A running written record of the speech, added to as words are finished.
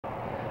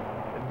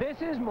This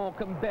is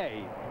Morecambe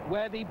Bay,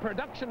 where the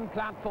production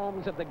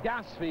platforms of the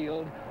gas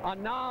field are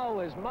now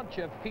as much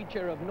a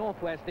feature of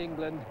northwest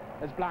England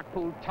as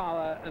Blackpool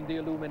Tower and the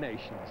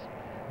illuminations.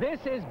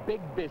 This is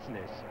big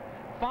business.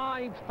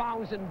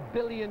 5,000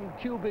 billion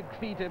cubic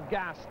feet of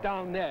gas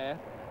down there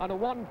and a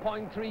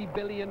 £1.3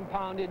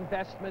 billion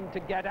investment to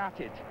get at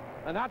it.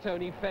 And that's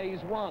only phase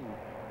one.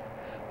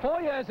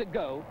 4 years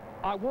ago,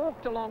 I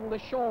walked along the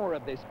shore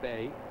of this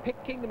bay,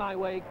 picking my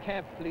way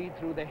carefully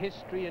through the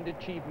history and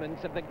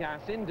achievements of the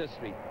gas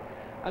industry.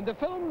 And the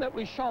film that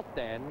was shot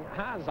then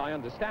has, I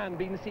understand,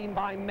 been seen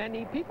by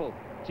many people.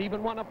 It's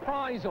even won a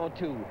prize or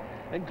two,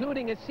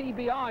 including a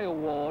CBI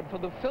award for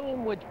the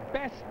film which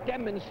best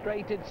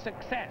demonstrated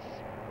success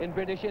in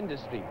British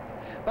industry.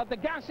 But the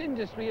gas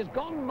industry has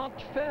gone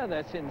much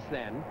further since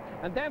then,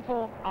 and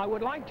therefore I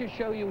would like to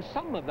show you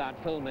some of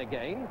that film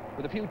again,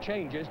 with a few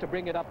changes to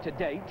bring it up to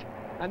date,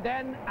 and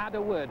then add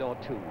a word or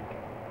two.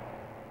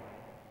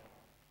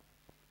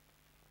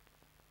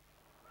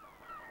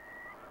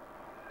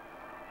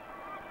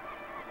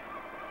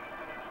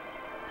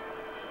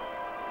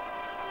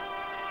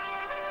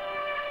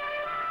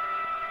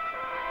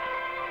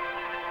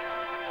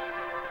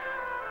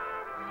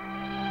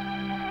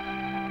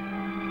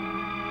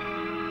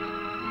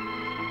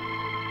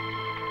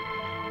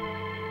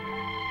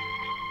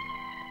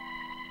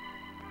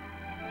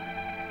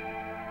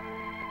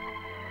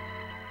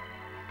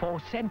 For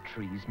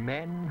centuries,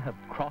 men have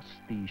crossed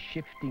these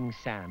shifting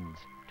sands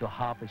to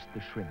harvest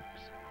the shrimps.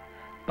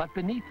 But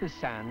beneath the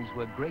sands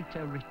were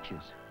greater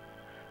riches.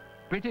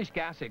 British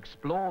Gas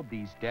explored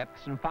these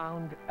depths and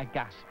found a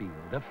gas field,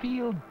 a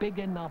field big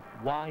enough,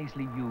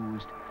 wisely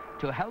used,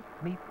 to help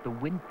meet the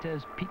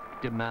winter's peak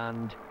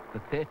demand for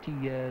 30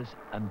 years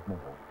and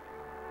more.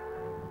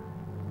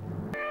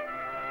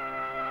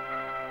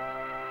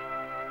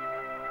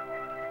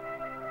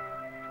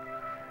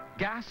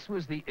 Gas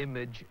was the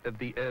image of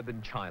the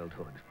urban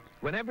childhood.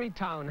 When every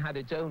town had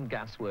its own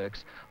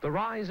gasworks, the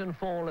rise and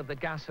fall of the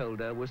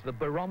gasholder was the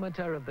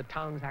barometer of the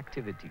town's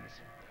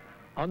activities.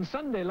 On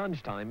Sunday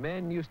lunchtime,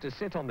 men used to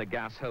sit on the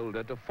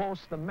gasholder to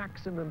force the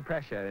maximum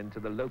pressure into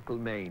the local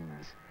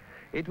mains.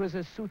 It was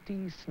a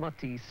sooty,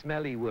 smutty,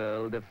 smelly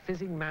world of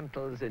fizzing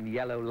mantles and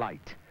yellow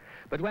light.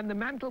 But when the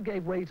mantle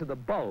gave way to the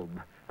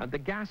bulb and the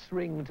gas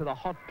ring to the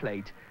hot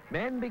plate,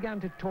 men began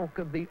to talk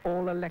of the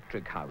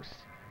all-electric house.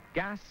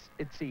 Gas,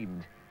 it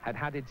seemed, had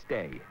had its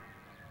day.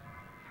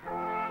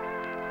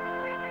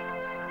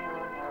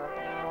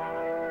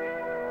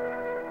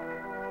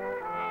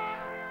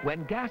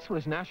 When gas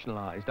was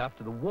nationalised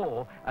after the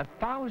war,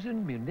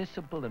 1,000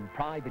 municipal and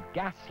private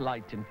gas,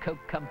 light and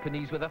coke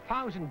companies with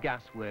 1,000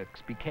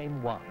 gasworks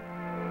became one.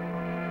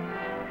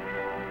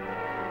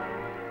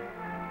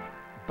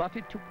 But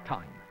it took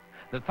time.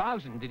 The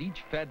 1,000 had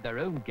each fed their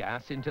own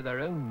gas into their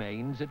own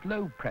mains at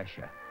low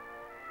pressure.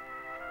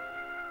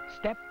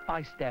 Step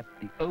by step,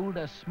 the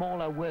older,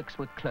 smaller works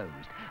were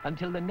closed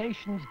until the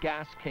nation's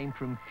gas came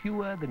from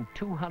fewer than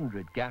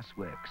 200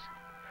 gasworks.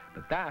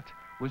 But that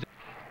was...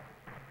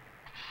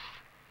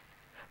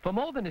 For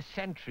more than a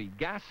century,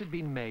 gas had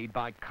been made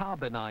by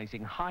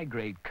carbonizing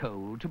high-grade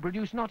coal to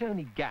produce not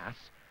only gas,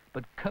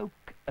 but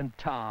coke and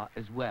tar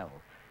as well,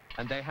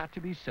 and they had to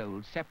be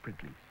sold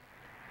separately.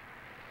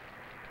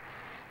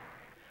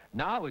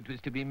 Now it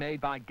was to be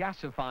made by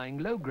gasifying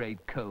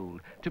low-grade coal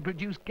to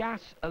produce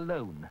gas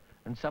alone,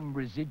 and some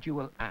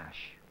residual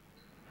ash.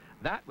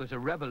 That was a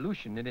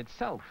revolution in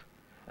itself,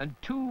 and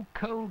 2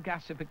 coal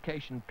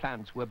gasification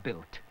plants were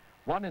built,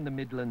 one in the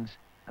Midlands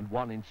and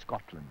one in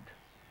Scotland.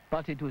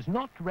 But it was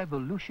not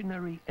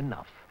revolutionary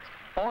enough.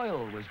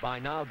 Oil was by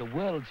now the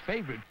world's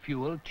favourite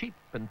fuel, cheap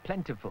and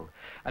plentiful,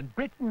 and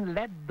Britain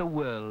led the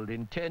world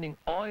in turning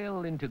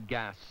oil into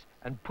gas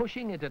and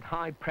pushing it at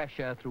high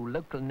pressure through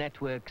local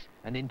networks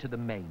and into the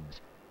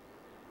mains.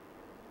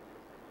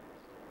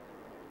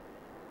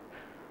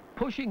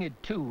 Pushing it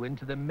too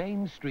into the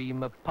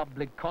mainstream of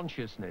public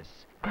consciousness.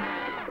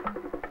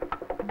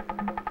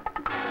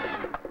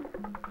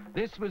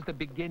 This was the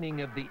beginning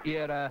of the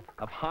era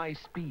of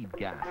high-speed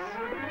gas.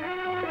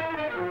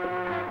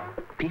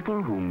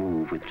 People who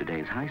move with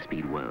today's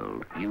high-speed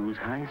world use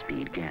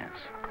high-speed gas.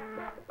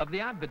 Of the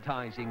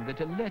advertising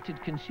that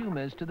alerted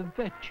consumers to the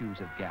virtues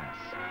of gas.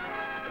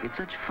 It's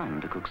such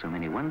fun to cook so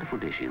many wonderful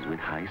dishes with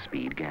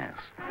high-speed gas.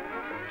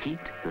 Heat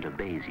that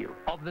obeys you.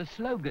 Of the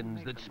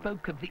slogans that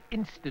spoke of the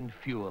instant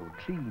fuel,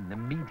 clean,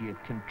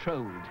 immediate,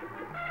 controlled.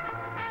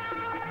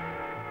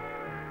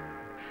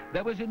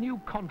 There was a new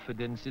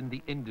confidence in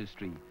the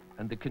industry,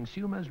 and the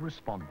consumers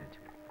responded.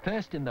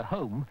 First in the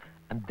home,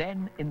 and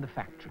then in the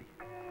factory.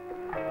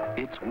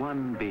 It's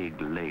one big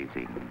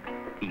lazing,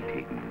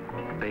 eating,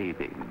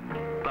 bathing,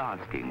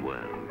 basking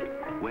world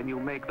when you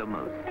make the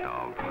most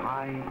of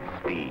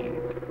high-speed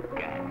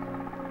gas.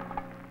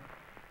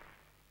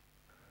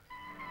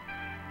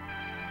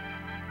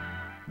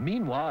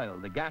 Meanwhile,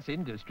 the gas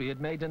industry had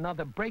made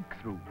another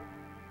breakthrough.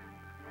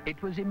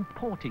 It was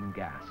importing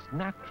gas,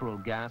 natural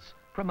gas,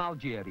 from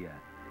Algeria.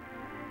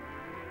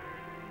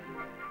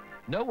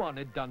 No one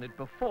had done it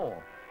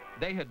before.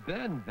 They had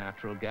burned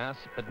natural gas,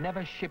 but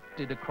never shipped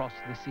it across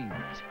the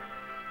seas.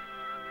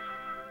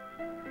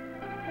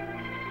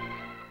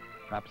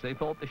 Perhaps they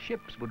thought the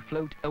ships would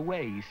float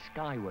away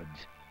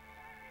skywards.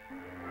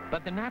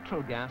 But the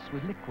natural gas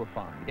was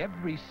liquefied.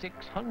 Every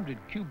 600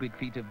 cubic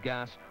feet of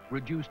gas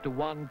reduced to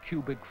 1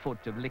 cubic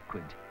foot of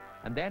liquid,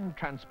 and then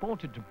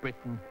transported to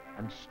Britain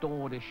and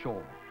stored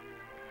ashore.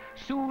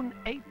 Soon,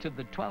 8 of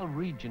the 12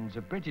 regions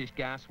of British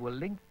gas were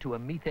linked to a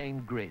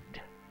methane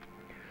grid.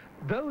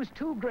 Those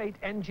two great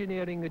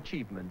engineering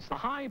achievements, the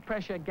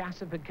high-pressure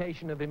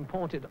gasification of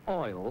imported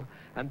oil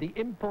and the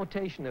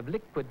importation of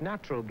liquid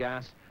natural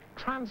gas,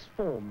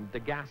 transformed the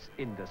gas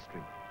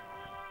industry.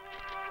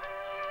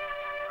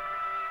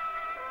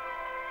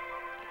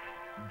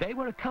 They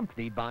were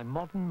accompanied by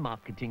modern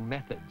marketing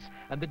methods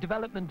and the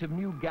development of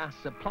new gas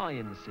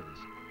appliances.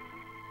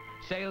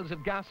 Sales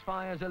of gas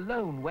fires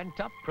alone went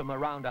up from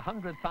around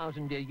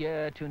 100,000 a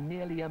year to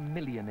nearly 1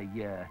 million a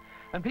year.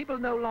 And people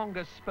no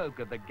longer spoke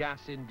of the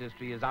gas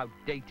industry as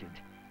outdated,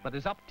 but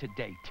as up to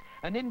date.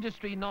 An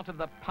industry not of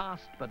the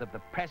past, but of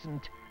the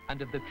present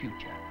and of the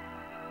future.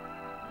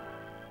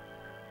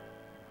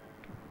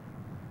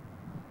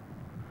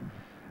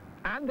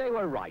 And they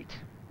were right.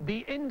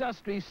 The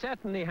industry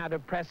certainly had a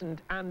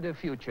present and a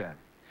future,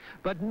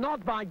 but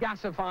not by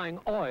gasifying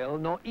oil,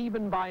 nor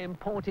even by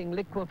importing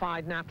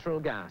liquefied natural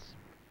gas.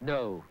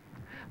 No,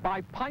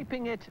 by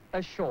piping it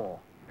ashore.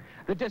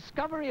 The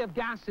discovery of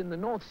gas in the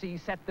North Sea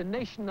set the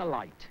nation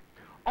alight.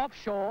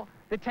 Offshore,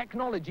 the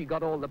technology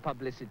got all the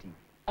publicity.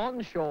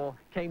 Onshore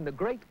came the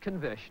great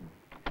conversion.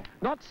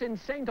 Not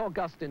since St.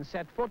 Augustine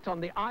set foot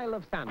on the Isle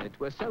of Thanet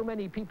were so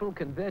many people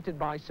converted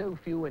by so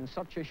few in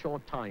such a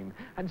short time,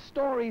 and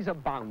stories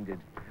abounded.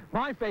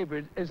 My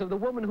favorite is of the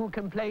woman who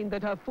complained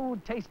that her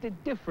food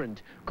tasted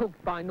different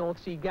cooked by North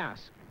Sea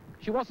gas.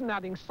 She wasn't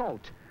adding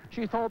salt.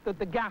 She thought that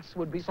the gas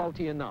would be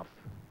salty enough.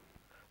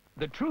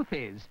 The truth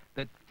is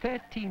that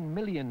 13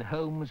 million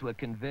homes were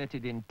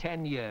converted in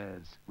 10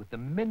 years, with the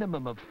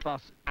minimum of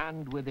fuss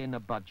and within a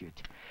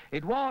budget.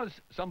 It was,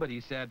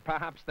 somebody said,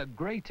 perhaps the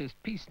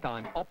greatest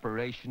peacetime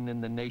operation in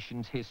the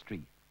nation's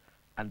history.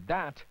 And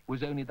that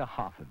was only the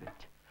half of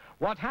it.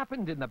 What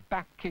happened in the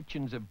back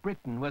kitchens of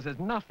Britain was as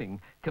nothing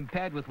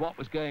compared with what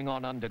was going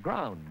on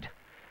underground.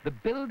 The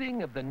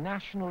building of the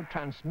national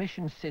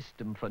transmission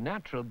system for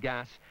natural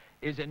gas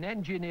is an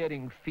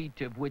engineering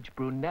feat of which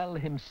Brunel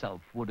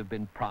himself would have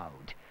been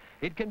proud.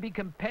 It can be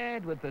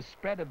compared with the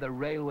spread of the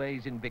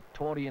railways in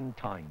Victorian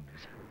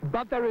times.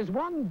 But there is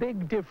one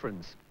big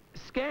difference.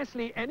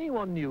 Scarcely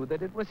anyone knew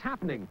that it was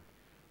happening.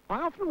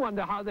 I often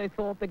wonder how they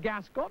thought the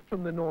gas got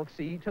from the North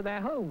Sea to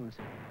their homes.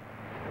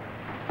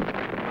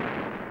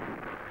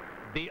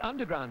 The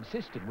underground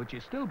system, which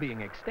is still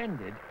being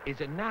extended, is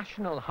a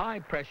national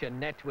high-pressure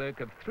network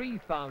of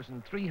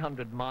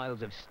 3,300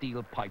 miles of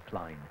steel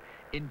pipeline.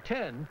 In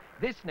turn,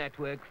 this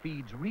network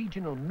feeds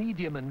regional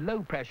medium and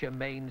low-pressure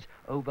mains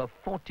over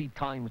 40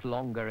 times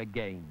longer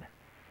again.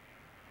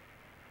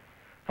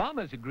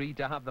 Farmers agreed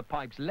to have the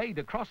pipes laid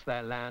across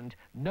their land,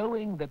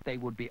 knowing that they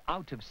would be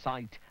out of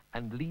sight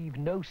and leave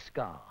no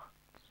scar.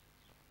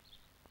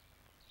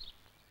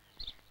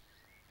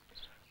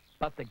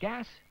 But the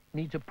gas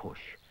needs a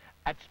push.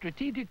 At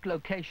strategic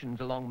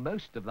locations along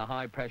most of the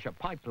high-pressure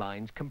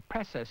pipelines,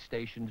 compressor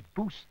stations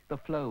boost the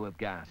flow of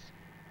gas.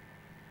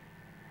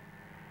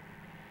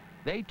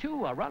 They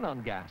too are run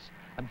on gas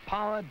and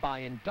powered by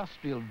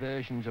industrial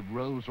versions of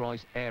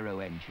Rolls-Royce aero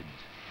engines.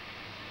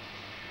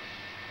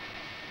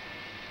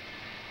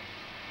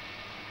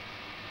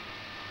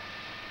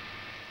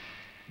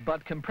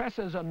 But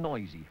compressors are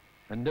noisy,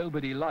 and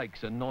nobody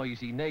likes a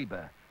noisy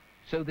neighbour,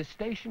 so the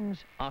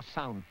stations are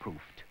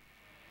soundproofed.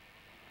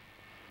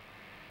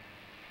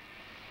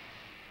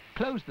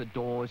 Close the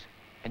doors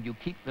and you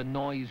keep the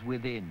noise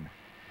within.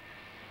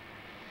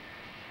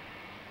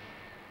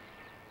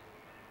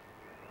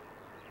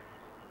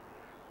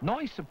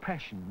 Noise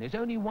suppression is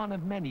only one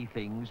of many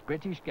things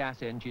British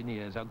gas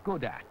engineers are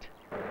good at.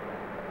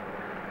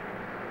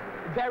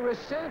 Their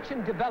research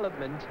and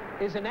development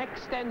is an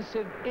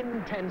extensive,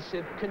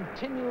 intensive,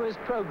 continuous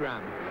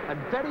program, and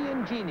very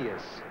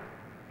ingenious.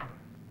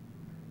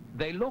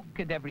 They look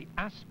at every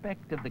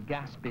aspect of the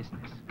gas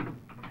business.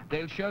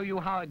 They'll show you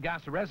how a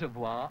gas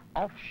reservoir,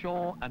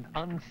 offshore and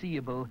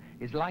unseeable,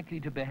 is likely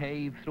to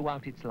behave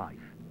throughout its life.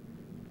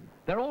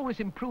 They're always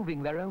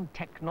improving their own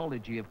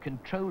technology of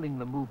controlling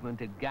the movement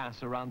of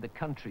gas around the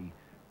country,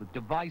 with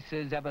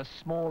devices ever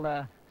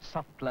smaller,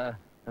 subtler,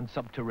 and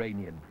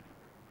subterranean.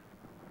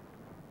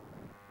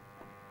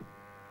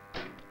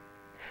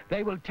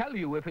 They will tell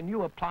you if a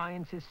new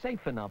appliance is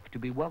safe enough to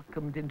be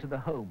welcomed into the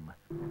home.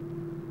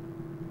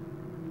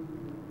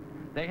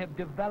 They have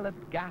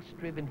developed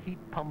gas-driven heat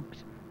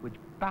pumps which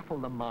baffle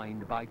the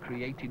mind by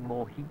creating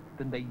more heat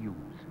than they use.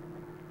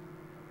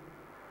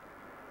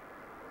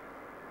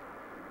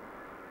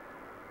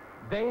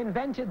 They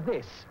invented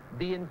this,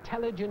 the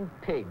intelligent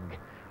pig,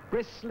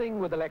 bristling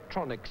with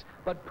electronics,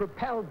 but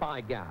propelled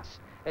by gas.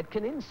 It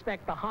can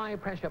inspect the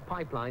high-pressure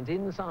pipelines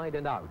inside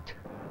and out.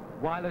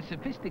 while a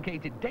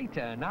sophisticated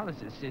data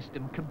analysis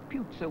system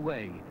computes a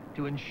way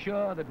to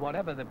ensure that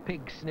whatever the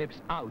pig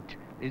sniffs out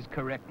is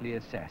correctly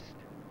assessed.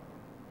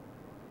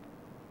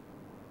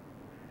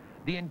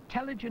 The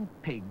intelligent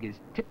pig is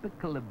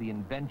typical of the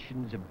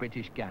inventions of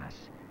British Gas.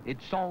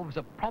 It solves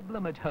a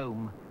problem at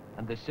home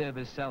and the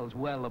service sells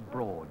well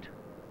abroad.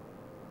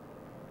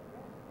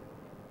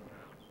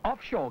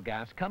 Offshore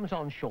gas comes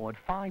on shore at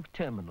 5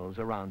 terminals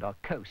around our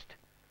coast.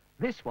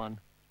 This one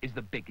is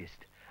the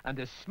biggest and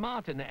as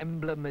smart an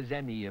emblem as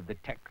any of the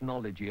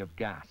technology of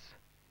gas.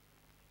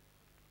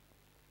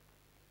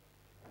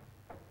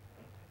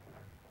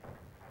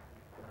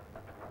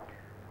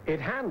 It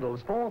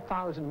handles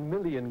 4,000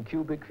 million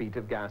cubic feet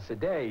of gas a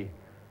day.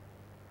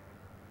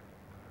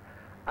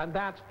 And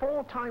that's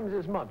 4 times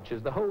as much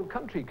as the whole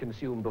country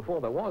consumed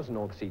before there was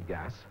North Sea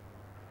gas.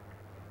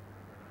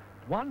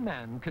 One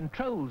man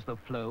controls the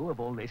flow of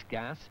all this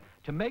gas.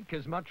 To make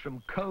as much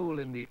from coal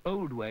in the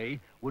old way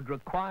would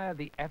require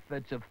the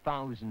efforts of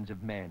thousands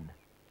of men.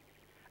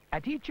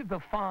 At each of the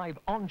 5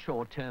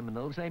 onshore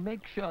terminals, they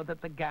make sure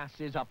that the gas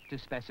is up to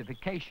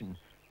specification,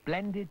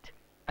 blend it,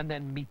 and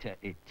then meter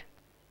it.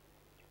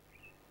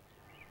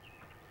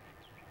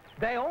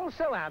 They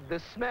also add the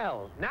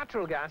smell.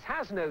 Natural gas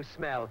has no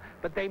smell,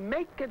 but they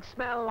make it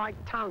smell like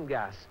town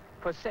gas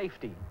for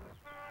safety.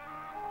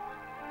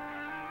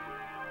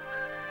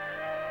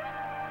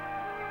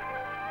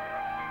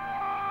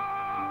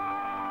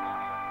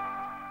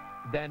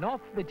 Then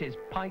off it is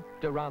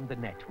piped around the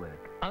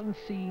network,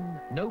 unseen,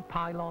 no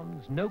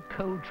pylons, no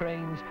coal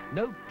trains,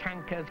 no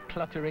tankers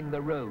cluttering the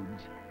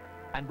roads.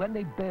 And when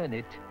they burn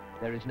it,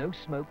 there is no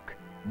smoke,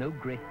 no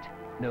grit,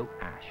 no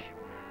ash.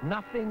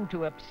 Nothing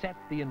to upset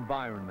the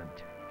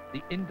environment.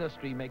 The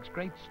industry makes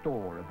great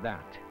store of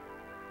that.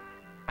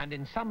 And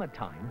in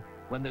summertime,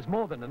 when there's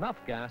more than enough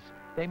gas,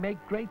 they make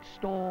great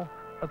store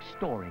of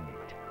storing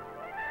it.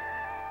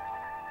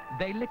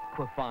 They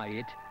liquefy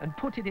it and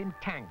put it in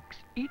tanks,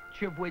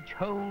 each of which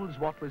holds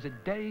what was a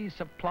day's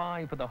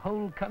supply for the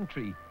whole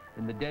country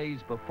in the days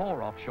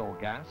before offshore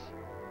gas.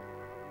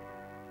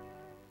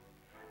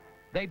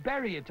 They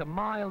bury it a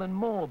mile and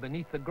more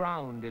beneath the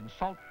ground in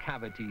salt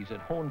cavities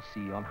at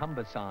Hornsea on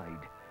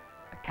Humberside.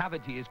 A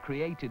cavity is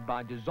created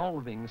by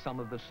dissolving some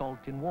of the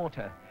salt in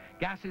water.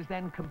 Gas is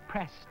then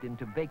compressed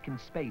into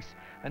vacant space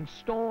and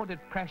stored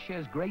at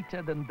pressures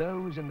greater than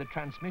those in the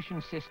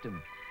transmission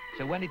system.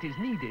 So when it is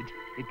needed,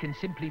 it can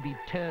simply be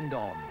turned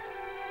on.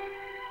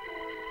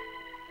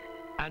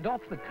 And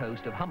off the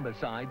coast of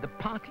Humberside, the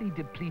partly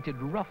depleted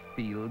rough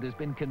field has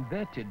been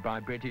converted by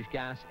British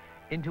Gas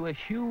into a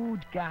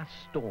huge gas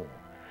store.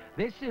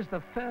 This is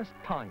the first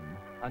time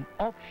an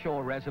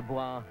offshore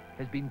reservoir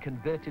has been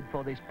converted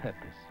for this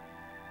purpose.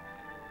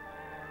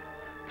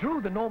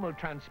 Through the normal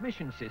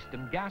transmission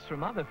system, gas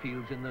from other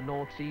fields in the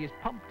North Sea is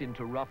pumped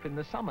into rough in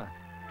the summer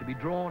to be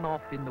drawn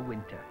off in the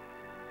winter.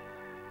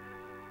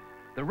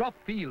 The rough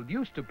field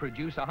used to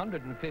produce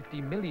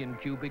 150 million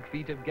cubic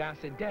feet of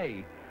gas a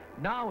day.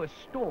 Now a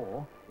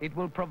store, it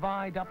will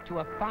provide up to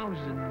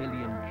 1,000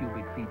 million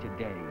cubic feet a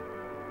day.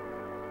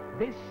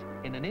 This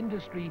in an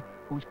industry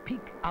whose peak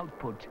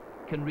output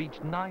can reach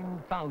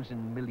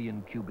 9,000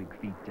 million cubic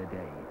feet a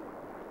day.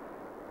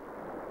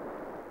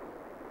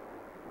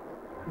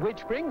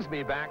 Which brings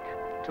me back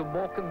to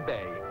Morecambe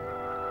Bay,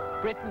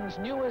 Britain's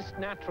newest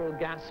natural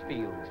gas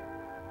field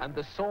and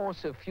the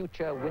source of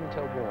future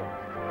winter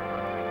warmth.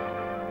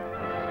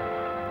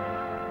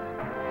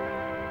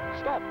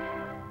 Stop.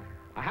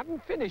 I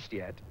haven't finished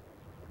yet.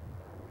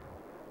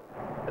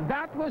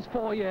 That was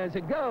 4 years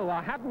ago.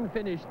 I hadn't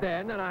finished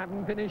then, and I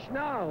haven't finished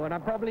now, and I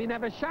probably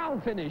never shall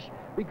finish,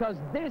 because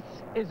this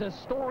is a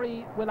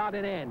story without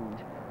an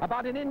end,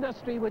 about an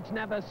industry which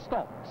never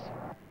stops.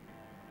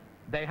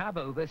 They have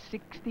over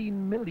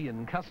 16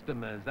 million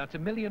customers. That's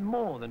 1 million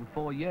more than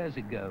 4 years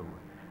ago.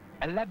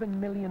 11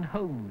 million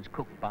homes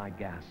cooked by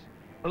gas.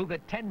 Over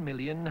 10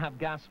 million have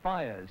gas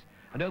fires,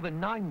 and over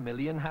 9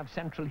 million have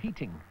central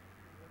heating.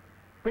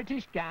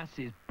 British Gas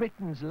is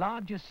Britain's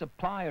largest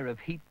supplier of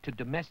heat to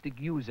domestic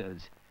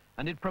users,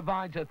 and it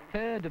provides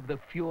 1/3 of the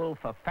fuel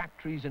for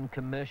factories and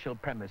commercial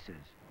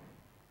premises.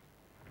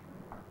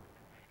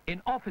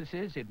 In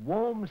offices, it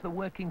warms the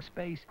working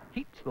space,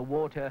 heats the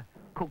water,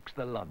 cooks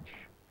the lunch.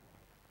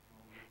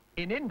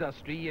 In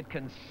industry, it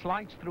can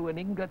slice through an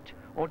ingot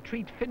or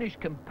treat finished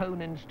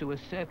components to a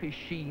surface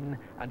sheen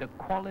and a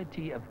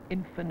quality of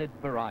infinite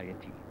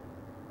variety.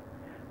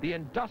 The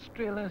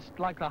industrialist,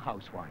 like the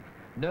housewife,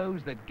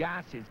 knows that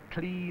gas is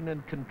clean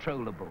and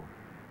controllable.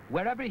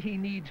 Wherever he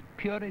needs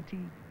purity,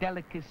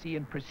 delicacy,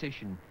 and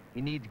precision,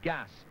 he needs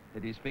gas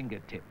at his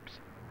fingertips.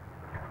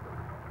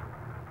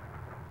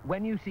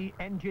 When you see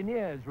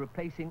engineers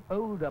replacing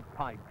older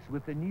pipes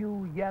with the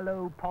new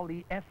yellow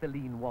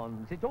polyethylene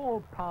ones, it's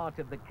all part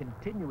of the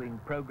continuing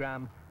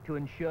program to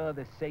ensure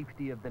the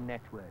safety of the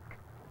network.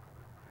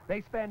 They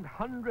spend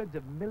hundreds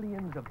of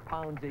millions of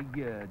pounds a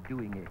year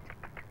doing it.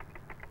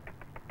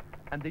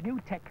 And the new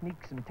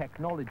techniques and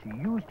technology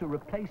used to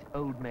replace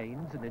old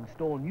mains and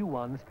install new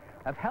ones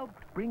have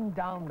helped bring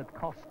down the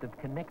cost of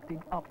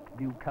connecting up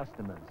new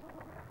customers.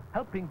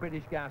 helping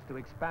British Gas to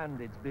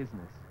expand its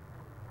business.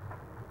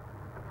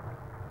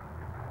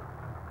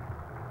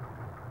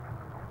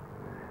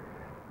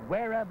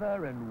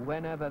 Wherever and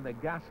whenever the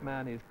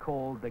gasman is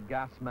called, the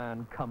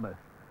gasman cometh.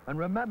 And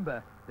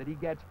remember that he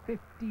gets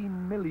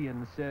 15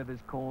 million service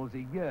calls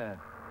a year.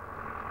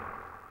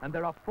 And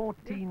there are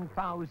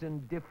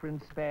 14,000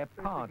 different spare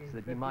parts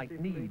that he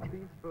might need.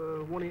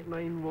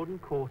 189 Roden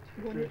Court.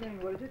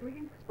 189, what is it,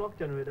 Wigan? Spark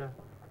generator.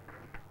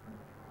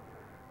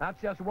 That's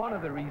just one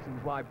of the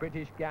reasons why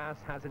British Gas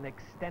has an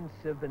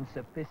extensive and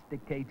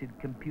sophisticated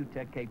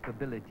computer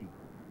capability.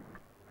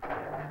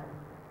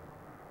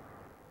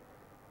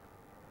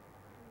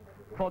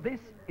 For this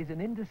is an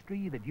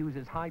industry that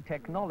uses high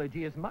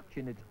technology as much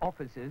in its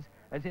offices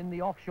as in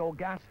the offshore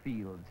gas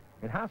fields.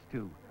 It has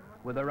to,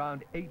 with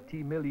around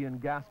 80 million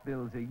gas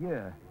bills a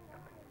year.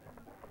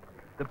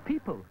 The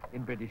people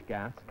in British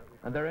Gas,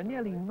 and there are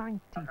nearly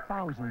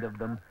 90,000 of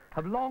them,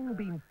 have long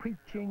been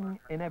preaching,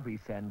 in every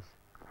sense,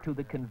 to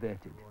the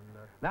converted.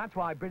 That's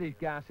why British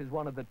Gas is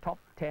one of the top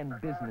 10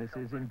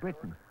 businesses in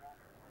Britain.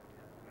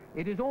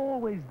 It is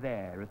always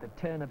there at the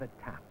turn of a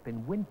tap,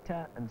 in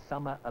winter and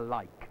summer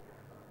alike.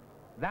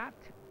 That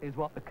is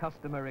what the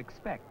customer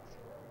expects,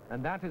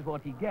 and that is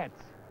what he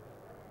gets.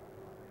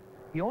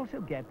 He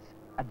also gets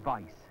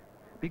advice,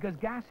 because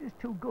gas is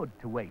too good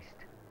to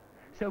waste.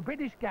 So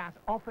British Gas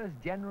offers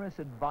generous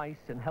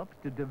advice and helps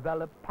to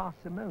develop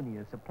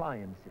parsimonious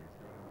appliances.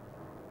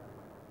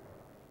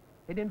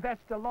 It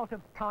invests a lot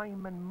of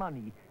time and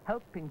money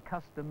helping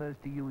customers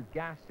to use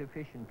gas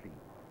efficiently,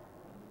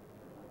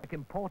 like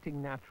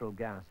importing natural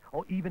gas,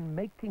 or even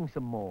making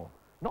some more,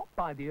 not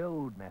by the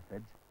old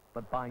methods,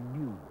 but by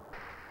new.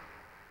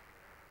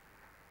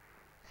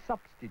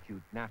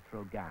 Substitute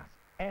natural gas,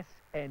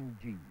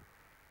 SNG.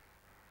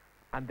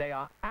 And they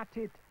are at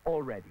it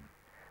already.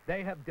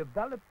 They have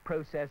developed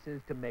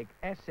processes to make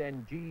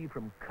SNG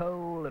from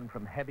coal and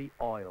from heavy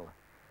oil.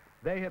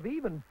 They have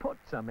even put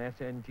some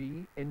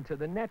SNG into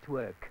the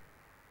network.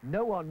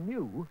 No one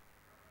knew,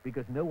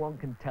 because no one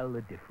can tell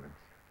the difference.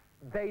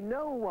 They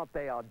know what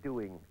they are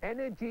doing.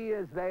 Energy,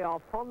 as they are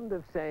fond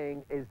of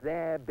saying, is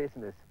their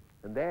business,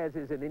 and theirs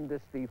is an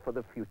industry for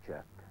the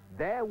future.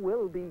 There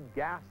will be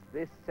gas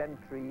this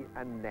century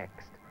and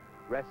next,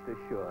 rest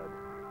assured.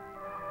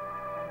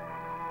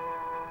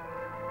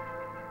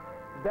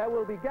 There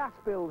will be gas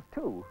bills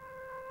too,